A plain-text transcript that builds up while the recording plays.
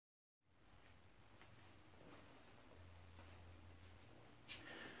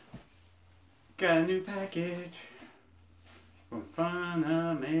Got a new package from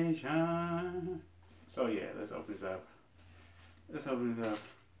Funimation. So yeah, let's open this up. Let's open this up.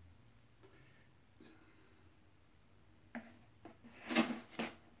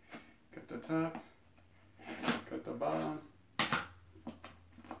 Cut the top. Cut the bottom.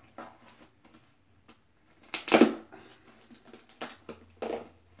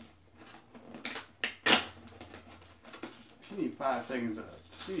 She needs 5 seconds of.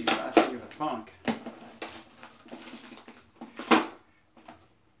 She needs 5 seconds of funk.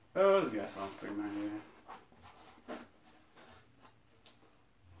 Oh, this got something sticking in my head.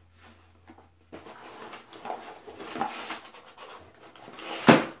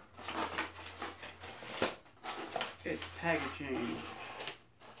 It's packaging.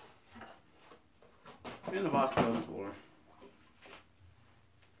 And the box fell on the floor.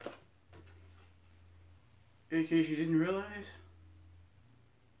 In case you didn't realize,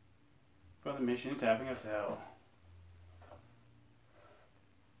 Funimation's having a sale.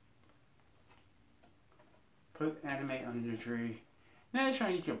 Put anime under the tree. Now they're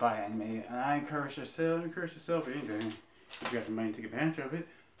trying to get you to buy anime, and I encourage you to sell. Encourage yourself for anything. If you got the money to take advantage of it.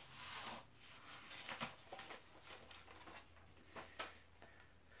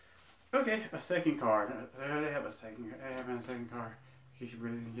 Okay, a second card. They have a second. They have a second card. In case you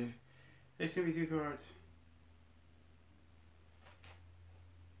really didn't get it. It's gonna be 2 cards.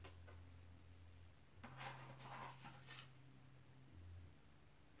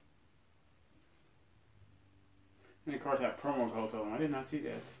 And the cards have promo codes on them. I did not see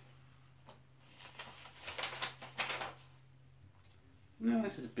that. No,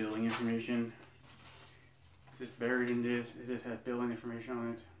 this is billing information. This is buried in this. It just has billing information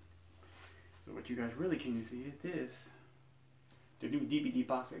on it. So what you guys really came to see is this. The new DVD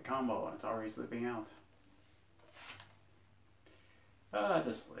box set combo, and it's already slipping out.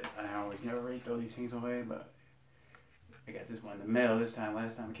 Just slip. I always never really throw these things away, but I got this one in the mail this time.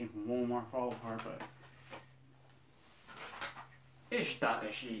 Last time it came from Walmart, fall apart, but it's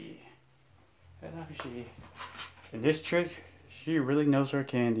Dagashi. Dagashi. And this trick, she really knows her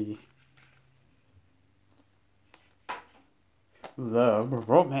candy. Love,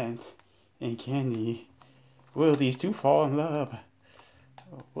 romance, and candy. Will these two fall in love?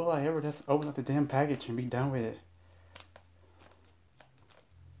 Will I ever just open up the damn package and be done with it?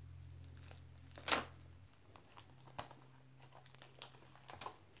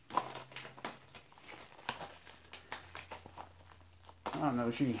 I don't know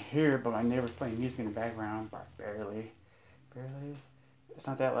if you can hear it, but my neighbor's playing music in the background. Barely. Barely. It's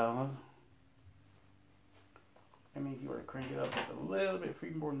not that loud. I mean, if you were to crank it up just a little bit,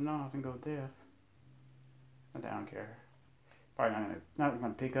 freaking more than off and go deaf. But I don't care. Probably not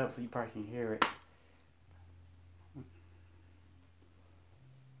gonna pick up, so you probably can hear it.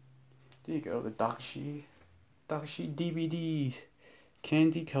 There you go, the Dagshi DVDs,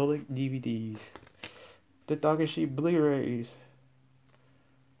 candy colored DVDs, the Dagashi Blu-rays.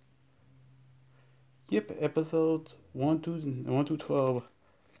 Yep, episodes 1 through 12.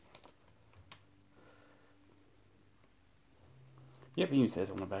 Yep, it even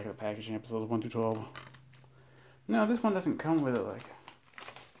says on the back of the packaging, episodes 1 through 12. No, this one doesn't come with it, like...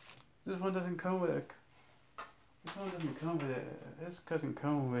 This one doesn't come with it. This doesn't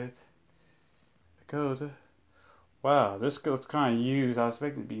come with the codes. Wow, this looks kind of used. I was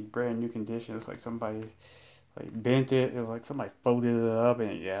expecting it to be brand new condition. It's like somebody like bent it. It was like somebody folded it up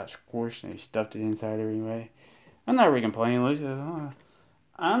and yeah, squished and they stuffed it inside anyway. I'm not really complaining.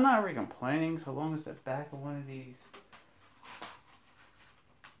 I'm not really complaining so long as the back of one of these.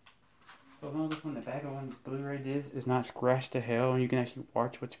 So long as when the back of one of these Blu-ray discs is not scratched to hell and you can actually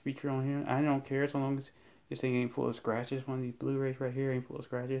watch what's featured on here. I don't care so long as this thing ain't full of scratches. One of these Blu-rays right here ain't full of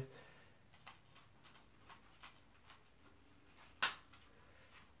scratches.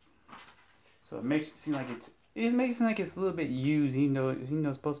 So it makes it seem like it's a little bit used, even though it's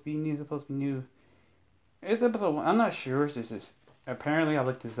supposed to be new. It's supposed to be new. It's episode 1. I'm not sure if this is. Apparently, I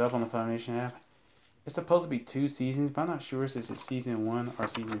looked this up on the Funimation app. It's supposed to be 2 seasons, but I'm not sure if this is season 1 or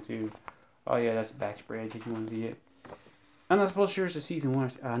season 2. Oh yeah, that's a back spread if you want to see it. I'm not supposed sure it's a season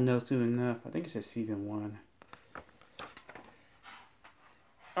 1. I know soon enough. I think it's a season 1.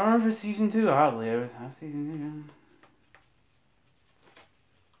 Or if it's season 2, I'll live. Season 2.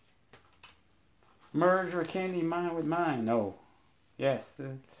 Merge your candy mine with mine. No. Yes.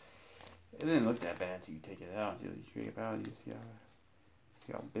 It didn't look that bad until you take it out. Until you take it out, you see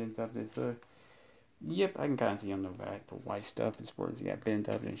how bent up this looks. Yep, I can kind of see on the back. The white stuff is where it got bent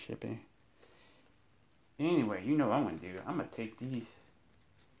up in shipping. Anyway, you know what I'm going to do. I'm going to take these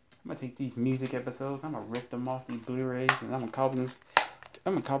music episodes. I'm going to rip them off these Blu-rays. And I'm going to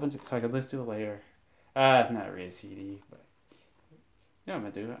I'm gonna cop it so I can listen to it later. It's not really a CD, but you know what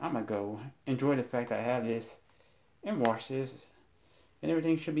I'm gonna do? I'm gonna go enjoy the fact that I have this and watch this, and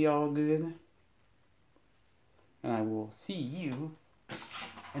everything should be all good. And I will see you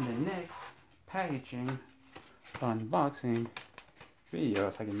in the next packaging unboxing video.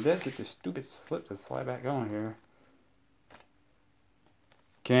 If I can just get this stupid slip to slide back on here.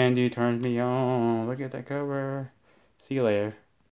 Candy turns me on. Look at that cover. See you later.